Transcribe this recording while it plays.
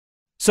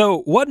So,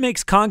 what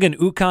makes Kangen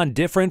Ukon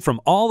different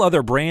from all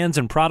other brands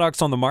and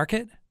products on the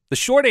market? The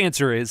short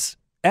answer is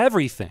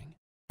everything.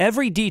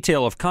 Every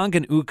detail of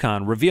Kangen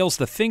Ukon reveals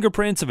the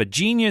fingerprints of a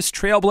genius,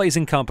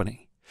 trailblazing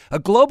company. A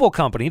global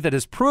company that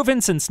has proven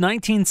since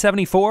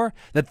 1974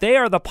 that they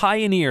are the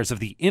pioneers of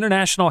the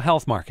international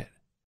health market.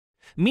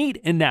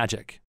 Meet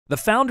Enagic, the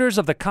founders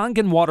of the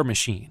Kangen water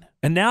machine,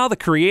 and now the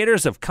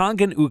creators of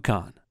Kangen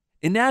Ukon.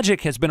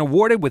 Enagic has been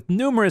awarded with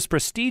numerous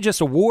prestigious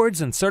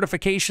awards and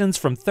certifications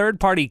from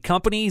third-party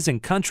companies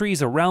and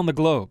countries around the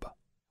globe.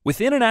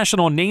 With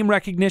international name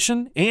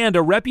recognition and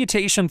a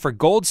reputation for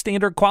gold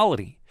standard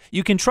quality,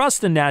 you can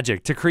trust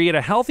Enagic to create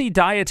a healthy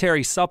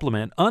dietary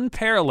supplement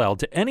unparalleled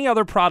to any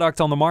other product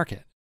on the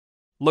market.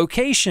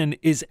 Location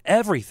is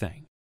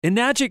everything.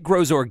 Enagic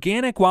grows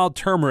organic wild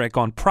turmeric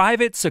on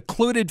private,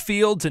 secluded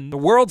fields in the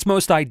world's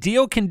most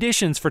ideal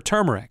conditions for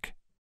turmeric.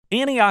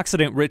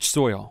 Antioxidant-rich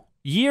soil,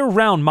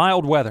 year-round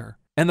mild weather,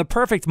 and the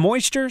perfect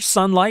moisture,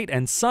 sunlight,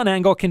 and sun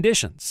angle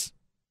conditions.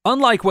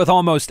 Unlike with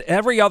almost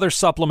every other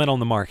supplement on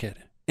the market,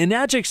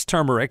 Enagic's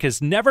turmeric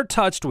is never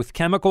touched with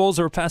chemicals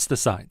or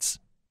pesticides.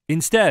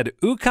 Instead,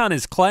 Ukon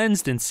is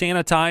cleansed and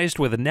sanitized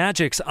with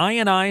Enagic's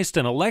ionized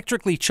and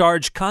electrically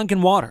charged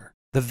Kangen water,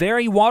 the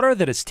very water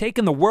that has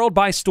taken the world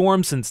by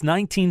storm since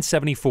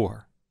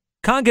 1974.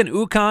 Kangen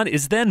Ukon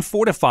is then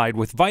fortified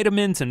with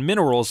vitamins and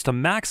minerals to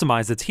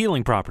maximize its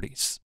healing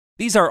properties.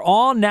 These are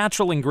all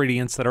natural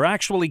ingredients that are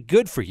actually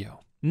good for you,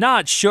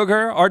 not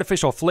sugar,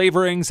 artificial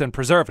flavorings, and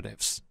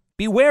preservatives.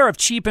 Beware of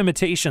cheap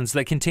imitations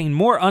that contain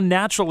more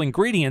unnatural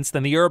ingredients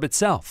than the herb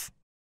itself.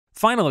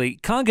 Finally,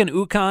 Kangen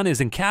Ukon is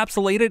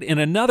encapsulated in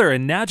another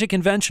Enagic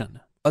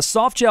invention, a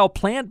soft gel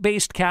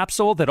plant-based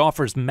capsule that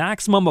offers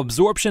maximum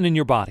absorption in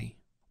your body.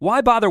 Why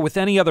bother with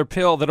any other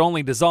pill that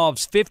only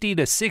dissolves 50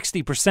 to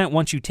 60%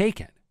 once you take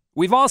it?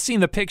 We've all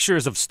seen the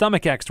pictures of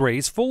stomach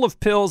x-rays full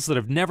of pills that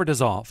have never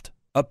dissolved.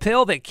 A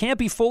pill that can't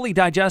be fully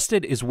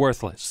digested is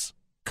worthless.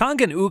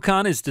 Kangen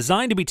Ukon is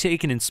designed to be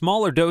taken in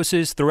smaller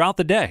doses throughout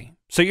the day,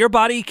 so your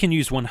body can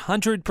use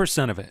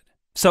 100% of it.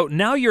 So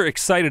now you're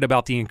excited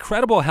about the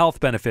incredible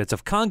health benefits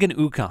of Kangen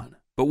Ukon,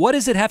 but what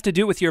does it have to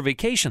do with your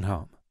vacation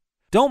home?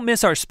 Don't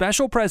miss our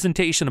special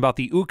presentation about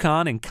the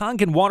Ukon and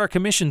Kangen water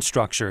commission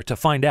structure to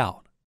find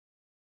out.